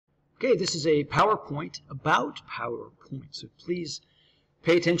Okay, this is a PowerPoint about PowerPoint, so please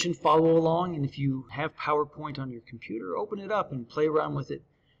pay attention, follow along, and if you have PowerPoint on your computer, open it up and play around with it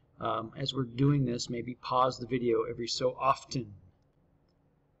as we're doing this. Maybe pause the video every so often.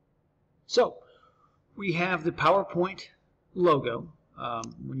 So, we have the PowerPoint logo.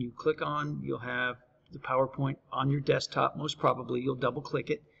 When you click on, you'll have the PowerPoint on your desktop. Most probably, you'll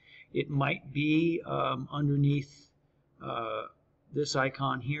double-click it. It might be underneath this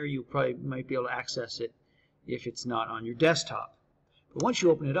icon here. You might be able to access it if it's not on your desktop. But once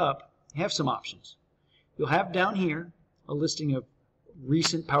you open it up, you have some options. You'll have down here a listing of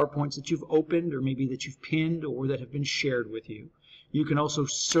recent PowerPoints that you've opened, or maybe that you've pinned, or that have been shared with you. You can also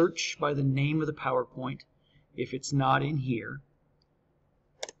search by the name of the PowerPoint if it's not in here.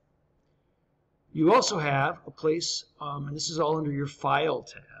 You also have a place, and this is all under your File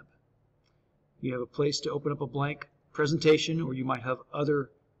tab. You have a place to open up a blank presentation, or you might have other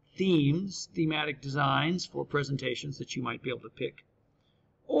themes, thematic designs for presentations that you might be able to pick.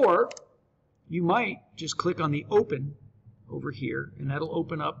 Or you might just click on the Open over here, and that'll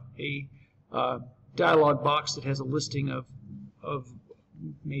open up a dialog box that has a listing of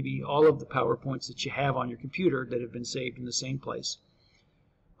maybe all of the PowerPoints that you have on your computer that have been saved in the same place.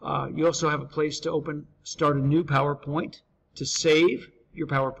 You also have a place to start a new PowerPoint, to save your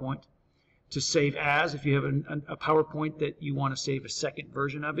PowerPoint, to save as. If you have a PowerPoint that you want to save a second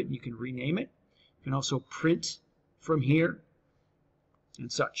version of it, you can rename it. You can also print from here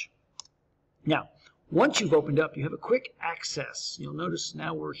and such. Now, once you've opened up, you have a quick access. You'll notice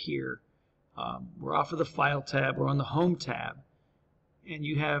now we're here. We're off of the File tab. We're on the Home tab. And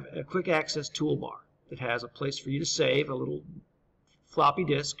you have a quick access toolbar that has a place for you to save, a little floppy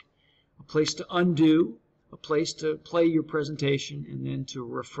disk, a place to undo, a place to play your presentation, and then to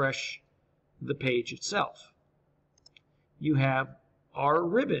refresh the page itself. You have our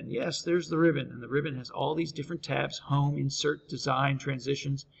ribbon. Yes, there's the ribbon, and the ribbon has all these different tabs: Home, Insert, Design,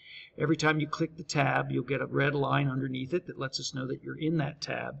 Transitions. Every time you click the tab, you'll get a red line underneath it that lets us know that you're in that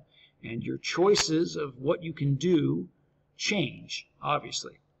tab, and your choices of what you can do change,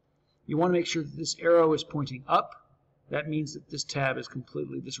 obviously. You want to make sure that this arrow is pointing up. That means that this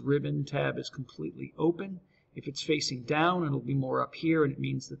ribbon tab is completely open. If it's facing down, it'll be more up here, and it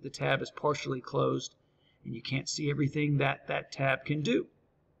means that the tab is partially closed and you can't see everything that tab can do.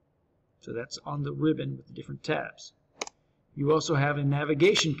 So that's on the ribbon with the different tabs. You also have a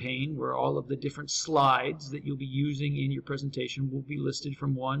navigation pane where all of the different slides that you'll be using in your presentation will be listed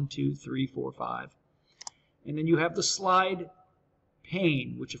from 1, 2, 3, 4, 5. And then you have the slide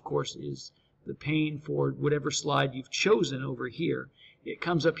pane, which of course is the pane for whatever slide you've chosen over here. It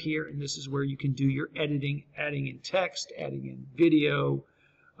comes up here, and this is where you can do your editing, adding in text, adding in video,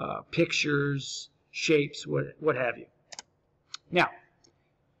 pictures, shapes, what have you. Now,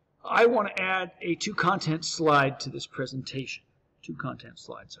 I want to add a to-content slide to this presentation. To-content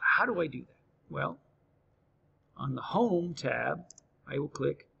slide. So how do I do that? Well, on the Home tab, I will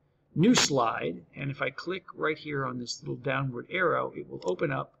click New Slide, and if I click right here on this little downward arrow, it will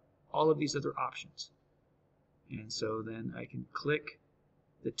open up all of these other options. And so then I can click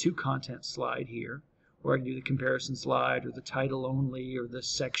the to-content slide here, or I can do the comparison slide, or the title only, or the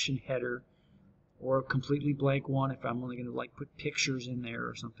section header, or a completely blank one if I'm only going to put pictures in there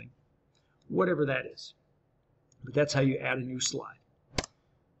or something. Whatever that is. But that's how you add a new slide.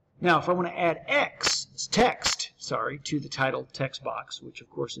 Now, if I want to add text to the title text box, which of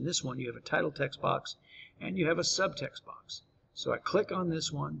course in this one you have a title text box and you have a subtext box. So I click on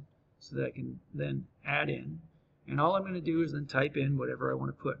this one so that I can then add in. And all I'm going to do is then type in whatever I want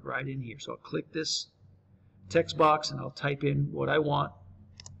to put right in here. So I'll click this text box and I'll type in what I want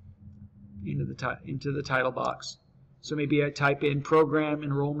into the title box. So maybe I type in Program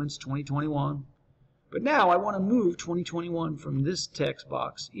Enrollments 2021. But now I want to move 2021 from this text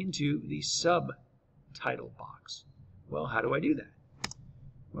box into the subtitle box. Well, how do I do that?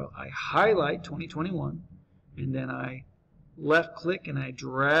 Well, I highlight 2021 and then I left click and I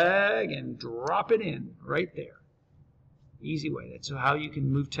drag and drop it in right there. Easy way. That's how you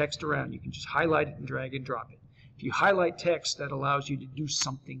can move text around. You can just highlight it and drag and drop it. If you highlight text, that allows you to do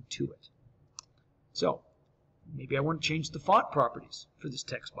something to it. So maybe I want to change the font properties for this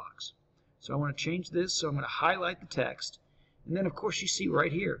text box. So I want to change this, so I'm going to highlight the text. And then of course you see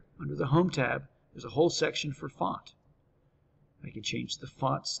right here under the Home tab there's a whole section for font. I can change the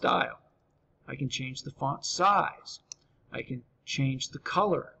font style. I can change the font size. I can change the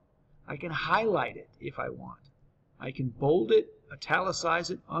color. I can highlight it if I want. I can bold it,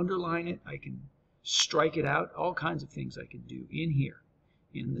 italicize it, underline it. I can strike it out. All kinds of things I can do in here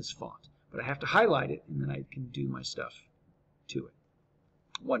in this font. But I have to highlight it, and then I can do my stuff to it.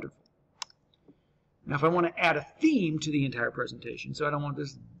 Wonderful. Now if I want to add a theme to the entire presentation, so I don't want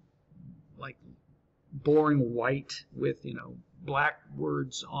this like boring white with, you know, black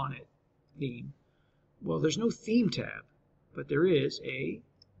words on it theme. Well, there's no theme tab, but there is a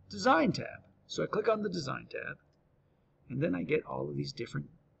design tab. So I click on the design tab, and then I get all of these different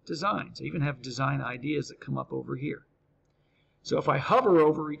designs. I even have design ideas that come up over here. So if I hover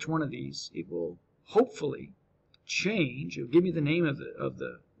over each one of these, it will hopefully change. It'll give me the name of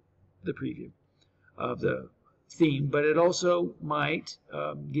the preview of the theme, but it also might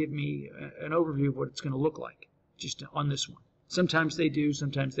give me an overview of what it's going to look like just on this one. Sometimes they do,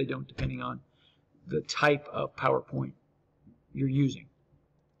 sometimes they don't, depending on the type of PowerPoint you're using.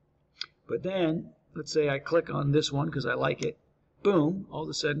 But then, let's say I click on this one because I like it. Boom, all of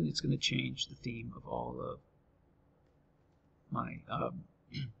a sudden it's going to change the theme of all of my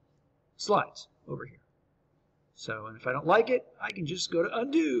slides over here. So, and if I don't like it, I can just go to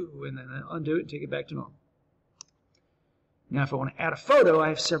undo, and then undo it and take it back to normal. Now, if I want to add a photo, I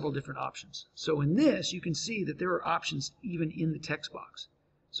have several different options. So in this, you can see that there are options even in the text box.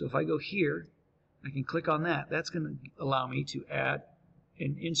 So if I go here, I can click on that. That's going to allow me to add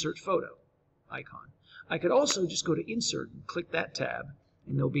an insert photo icon. I could also just go to insert and click that tab,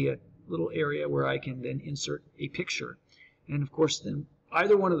 and there'll be a little area where I can then insert a picture. And of course, then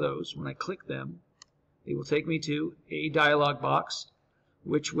either one of those, when I click them, they will take me to a dialog box,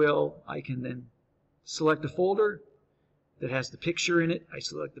 which I can then select a folder that has the picture in it. I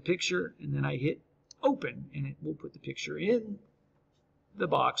select the picture, and then I hit open, and it will put the picture in the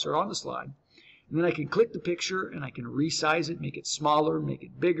box or on the slide. And then I can click the picture, and I can resize it, make it smaller, make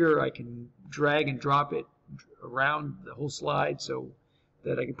it bigger. I can drag and drop it around the whole slide so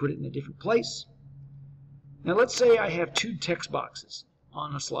that I can put it in a different place. Now let's say I have two text boxes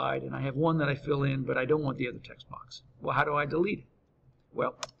on a slide, and I have one that I fill in, but I don't want the other text box. Well, how do I delete it?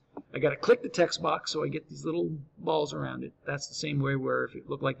 Well, I got to click the text box so I get these little balls around it. That's the same way where if it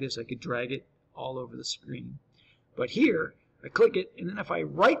looked like this, I could drag it all over the screen. But here, I click it, and then if I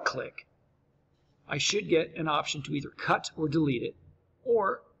right-click, I should get an option to either cut or delete it,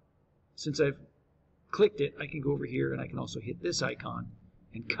 or since I've clicked it, I can go over here and I can also hit this icon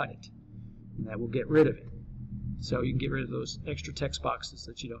and cut it, and that will get rid of it. So you can get rid of those extra text boxes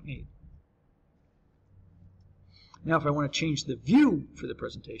that you don't need. Now if I want to change the view for the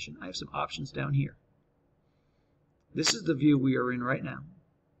presentation, I have some options down here. This is the view we are in right now,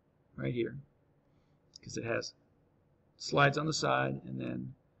 right here, because it has slides on the side and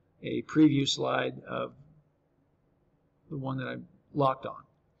then a preview slide of the one that I'm locked on.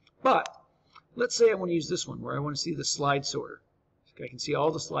 But let's say I want to use this one where I want to see the slide sorter. I can see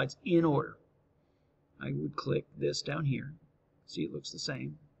all the slides in order. I would click this down here. See, it looks the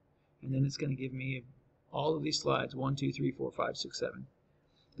same. And then it's going to give me all of these slides, 1, 2, 3, 4, 5, 6, 7.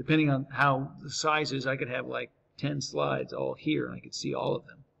 Depending on how the size is, I could have like 10 slides all here, and I could see all of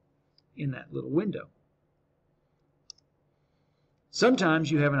them in that little window. Sometimes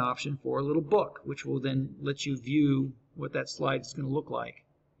you have an option for a little book, which will then let you view what that slide is going to look like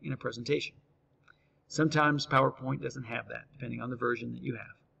in a presentation. Sometimes PowerPoint doesn't have that, depending on the version that you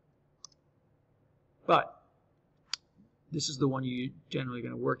have. But this is the one you're generally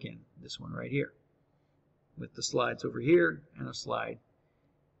going to work in, this one right here, with the slides over here and a slide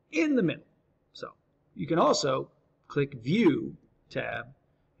in the middle. So you can also click View tab,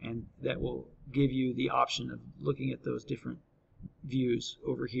 and that will give you the option of looking at those different views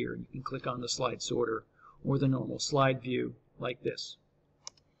over here. You can click on the slide sorter or the normal slide view like this.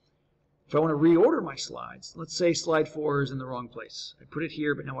 If I want to reorder my slides, let's say slide 4 is in the wrong place. I put it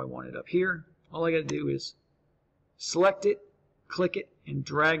here, but now I want it up here. All I got to do is select it, click it, and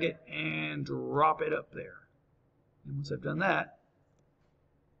drag it and drop it up there. And once I've done that,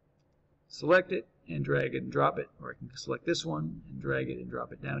 select it and drag it and drop it, or I can select this one and drag it and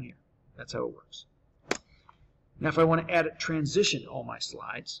drop it down here. That's how it works. Now if I want to add a transition to all my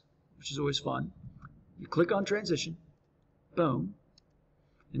slides, which is always fun, you click on transition, boom,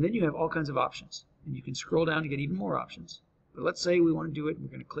 and then you have all kinds of options. And you can scroll down to get even more options. But let's say we want to do it, and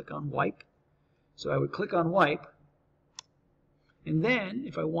we're going to click on wipe. So I would click on wipe, and then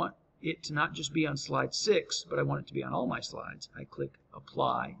if I want it to not just be on slide 6, but I want it to be on all my slides, I click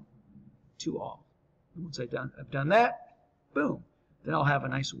apply to all. And once I've done that, boom, then I'll have a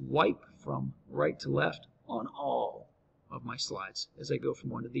nice wipe from right to left on all of my slides as I go from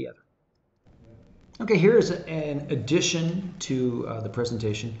one to the other. Okay, here's an addition to the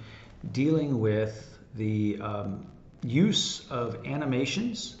presentation dealing with the use of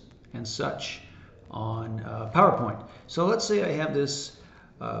animations and such on PowerPoint. So let's say I have this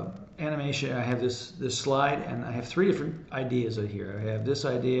animation, I have this slide, and I have 3 different ideas here. I have this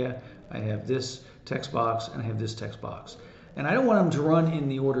idea, I have this text box, and I have this text box. And I don't want them to run in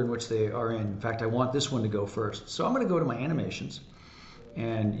the order in which they are in. In fact, I want this one to go first. So I'm going to go to my animations.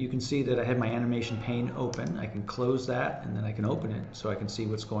 And you can see that I have my animation pane open. I can close that, and then I can open it so I can see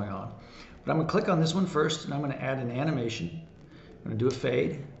what's going on. But I'm going to click on this one first, and I'm going to add an animation. I'm going to do a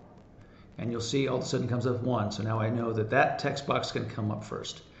fade. And you'll see all of a sudden it comes up 1. So now I know that that text box is going to come up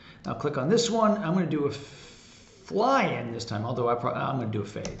first. Now click on this one. I'm going to do a fly in this time, although I'm going to do a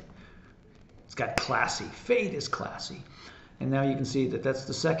fade. It's got classy. Fade is classy. And now you can see that that's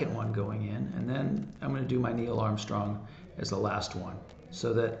the second one going in. And then I'm going to do my Neil Armstrong as the last one.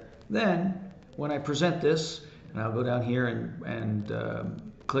 So that then when I present this, and I'll go down here and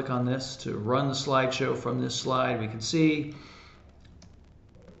click on this to run the slideshow from this slide, we can see.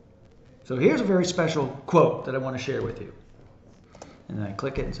 So here's a very special quote that I want to share with you. And then I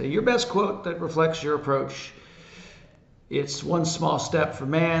click it and say, your best quote that reflects your approach. It's one small step for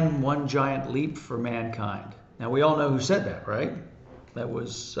man, one giant leap for mankind. Now we all know who said that, right? That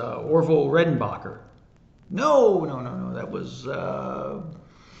was Orville Redenbacher. No.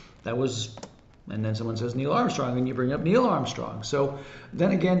 That was, and then someone says Neil Armstrong, and you bring up Neil Armstrong. So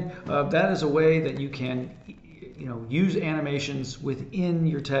then again, that is a way that you can, use animations within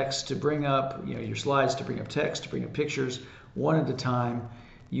your text to bring up, your slides, to bring up text, to bring up pictures, one at a time,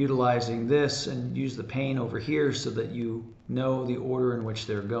 utilizing this, and use the pane over here so that you know the order in which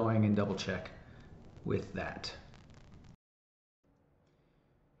they're going, and double check with that.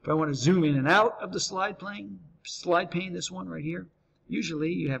 If I want to zoom in and out of the slide pane, this one right here,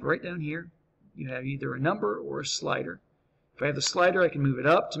 usually you have right down here, you have either a number or a slider. If I have the slider, I can move it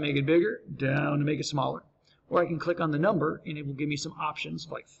up to make it bigger, down to make it smaller. Or I can click on the number, and it will give me some options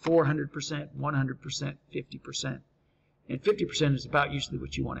like 400%, 100%, 50%. And 50% is about usually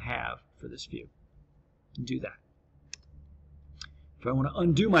what you want to have for this view. And do that. If I want to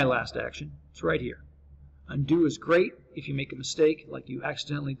undo my last action, it's right here. Undo is great if you make a mistake, like you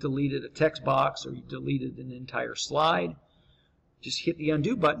accidentally deleted a text box or you deleted an entire slide. Just hit the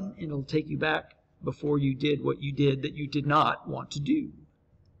undo button, and it'll take you back before you did what you did that you did not want to do.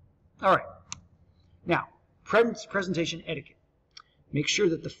 All right. Now, presentation etiquette. Make sure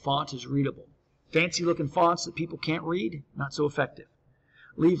that the font is readable. Fancy looking fonts that people can't read, not so effective.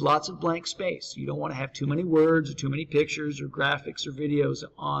 Leave lots of blank space. You don't want to have too many words or too many pictures or graphics or videos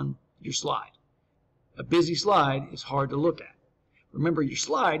on your slide. A busy slide is hard to look at. Remember, your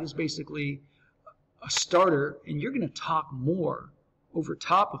slide is basically a starter, and you're going to talk more over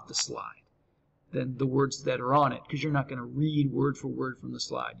top of the slide than the words that are on it, because you're not going to read word for word from the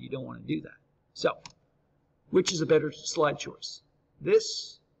slide. You don't want to do that. So, which is a better slide choice?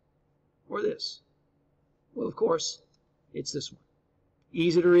 This or this? Well, of course, it's this one.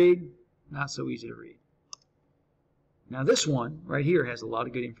 Easy to read, not so easy to read. Now this one right here has a lot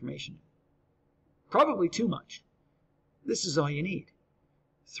of good information. Probably too much. This is all you need.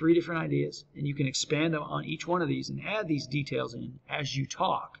 3 different ideas, and you can expand on each one of these and add these details in as you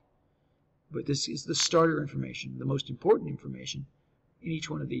talk. But this is the starter information, the most important information in each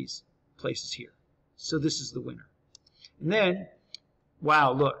one of these places here. So this is the winner. And then,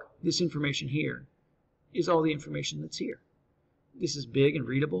 wow, look, this information here is all the information that's here. This is big and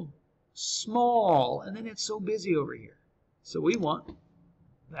readable, small, and then it's so busy over here. So we want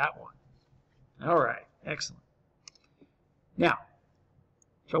that one. All right, excellent. Now,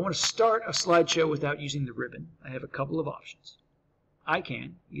 if I want to start a slideshow without using the ribbon, I have a couple of options. I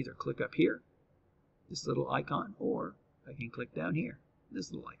can either click up here, this little icon, or I can click down here,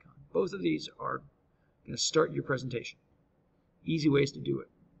 this little icon. Both of these are going to start your presentation. Easy ways to do it.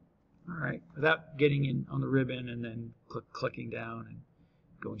 All right, without getting in on the ribbon and then clicking down and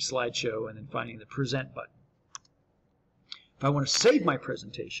going slideshow and then finding the present button. If I want to save my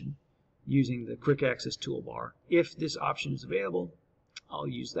presentation using the quick access toolbar, if this option is available, I'll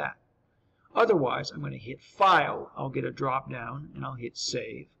use that. Otherwise, I'm going to hit File, I'll get a drop down, and I'll hit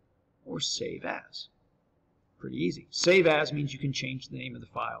Save or Save As. Pretty easy. Save As means you can change the name of the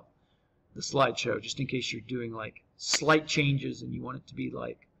file, the slideshow, just in case you're doing like slight changes and you want it to be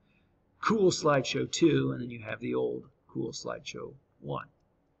like Cool Slideshow 2, and then you have the old Cool Slideshow 1.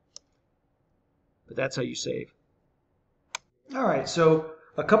 But that's how you save. All right, so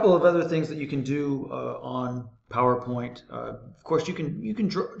a couple of other things that you can do on PowerPoint. Of course, you can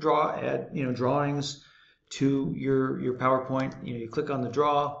add drawings to your PowerPoint. You click on the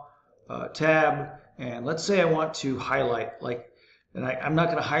Draw tab, and let's say I want to highlight, and I'm not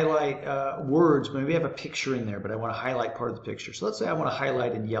going to highlight words, but maybe I have a picture in there, but I want to highlight part of the picture. So let's say I want to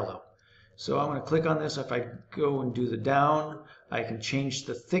highlight in yellow. So I'm going to click on this. If I go and do the down, I can change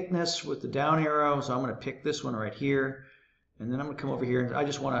the thickness with the down arrow. So I'm going to pick this one right here. And then I'm going to come over here and I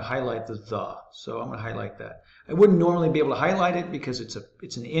just want to highlight the. So I'm going to highlight that. I wouldn't normally be able to highlight it because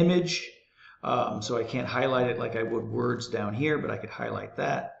it's an image. So I can't highlight it like I would words down here, but I could highlight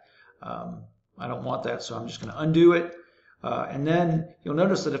that. I don't want that, so I'm just going to undo it. And then you'll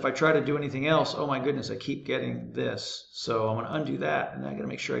notice that if I try to do anything else, oh my goodness, I keep getting this. So I'm going to undo that, and then I'm going to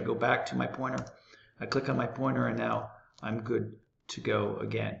make sure I go back to my pointer. I click on my pointer, and now I'm good to go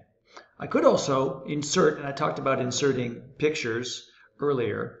again. I could also insert, and I talked about inserting pictures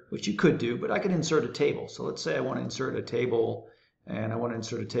earlier, which you could do, but I could insert a table. So let's say I want to insert a table, and I want to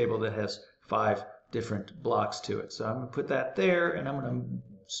insert a table that has 5 different blocks to it. So I'm going to put that there, and I'm going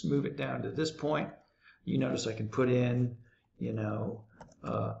to move it down to this point. You notice I can put in, you know,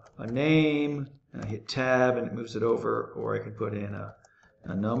 a name, and I hit tab, and it moves it over, or I can put in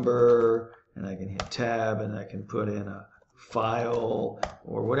a number, and I can hit tab, and I can put in a file,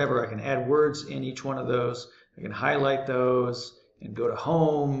 or whatever. I can add words in each one of those. I can highlight those and go to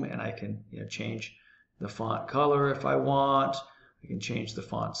home, and I can, you know, change the font color if I want. I can change the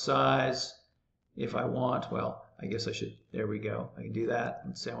font size if I want. Well, I guess I should, there we go. I can do that.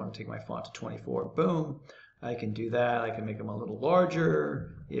 Let's say I want to take my font to 24. Boom. I can do that. I can make them a little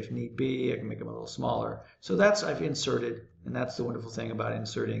larger if need be. I can make them a little smaller. So that's, I've inserted, and that's the wonderful thing about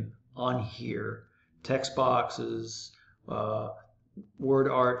inserting on here. Text boxes, word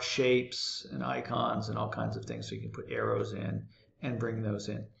art, shapes, and icons, and all kinds of things. So you can put arrows in and bring those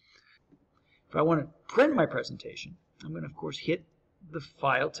in. If I want to print my presentation, I'm going to, of course, hit the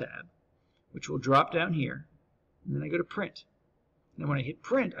File tab, which will drop down here, and then I go to Print. And then when I hit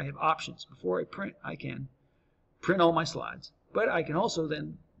Print, I have options. Before I print, I can print all my slides, but I can also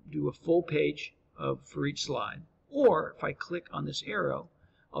then do a full page for each slide. Or if I click on this arrow,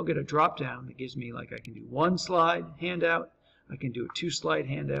 I'll get a drop down that gives me, like, I can do 1 slide handout, I can do a 2-slide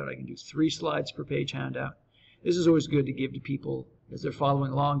handout, I can do 3 slides per page handout. This is always good to give to people as they're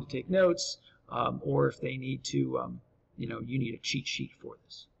following along to take notes, or if they need to, you know, you need a cheat sheet for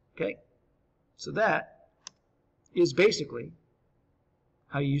this. Okay? So that is basically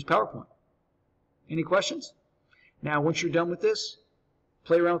how you use PowerPoint. Any questions? Now, once you're done with this,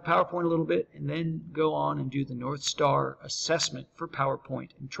 play around with PowerPoint a little bit, and then go on and do the North Star assessment for PowerPoint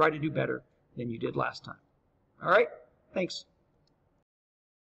and try to do better than you did last time. All right? Thanks.